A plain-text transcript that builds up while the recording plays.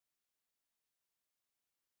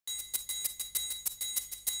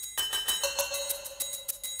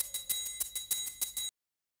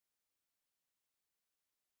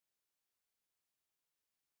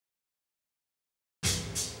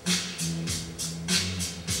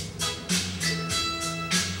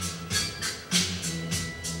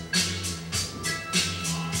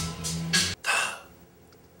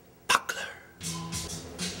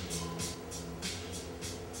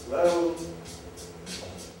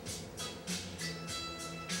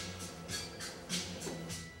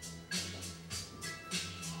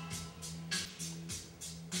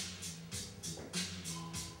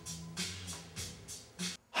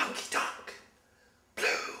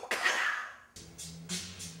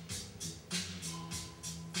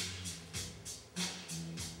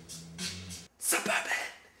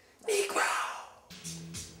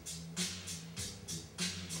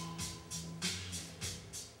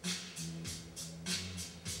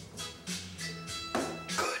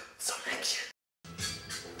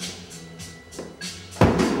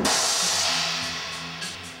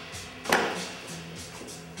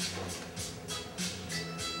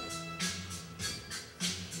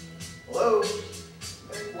Hello?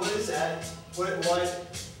 What is that? Why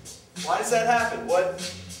does that happen? What?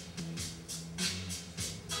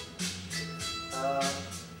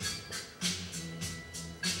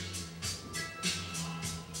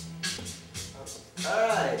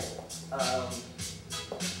 Alright. Why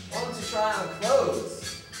don't you try on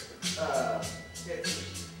clothes? Get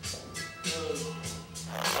clothes.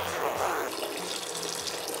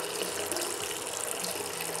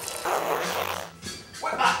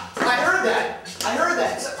 What? I heard that. I heard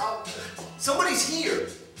that. Somebody's here.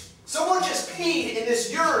 Someone just peed in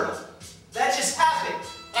this urinal. That just happened.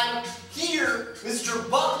 I'm here, Mr.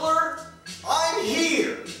 Butler. I'm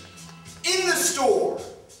here in the store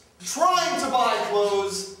trying to buy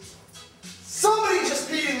clothes. Somebody just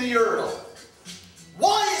peed in the urinal.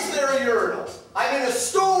 Why is there a urinal? I'm in a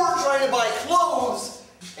store trying to buy clothes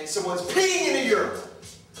and someone's peeing in a urinal.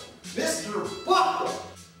 Mr. Butler.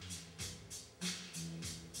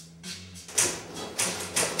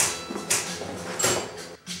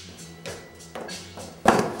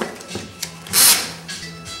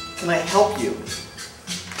 Can I help you?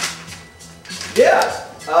 Yeah,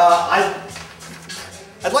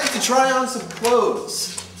 I'd like to try on some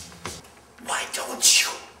clothes. Why don't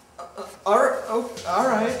you? All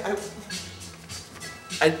right.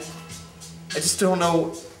 I just don't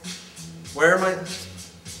know. Where am I?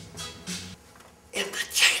 In the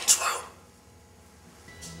change room.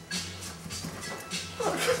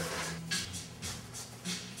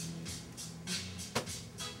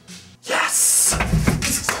 Yes.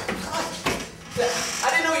 I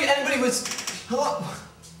didn't know anybody was. Hello?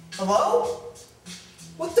 Hello?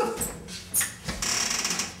 What the?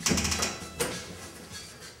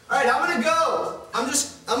 All right, I'm gonna go. I'm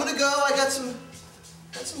gonna go. I got some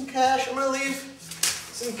cash. I'm gonna leave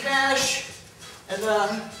some cash, and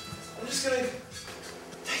I'm just gonna.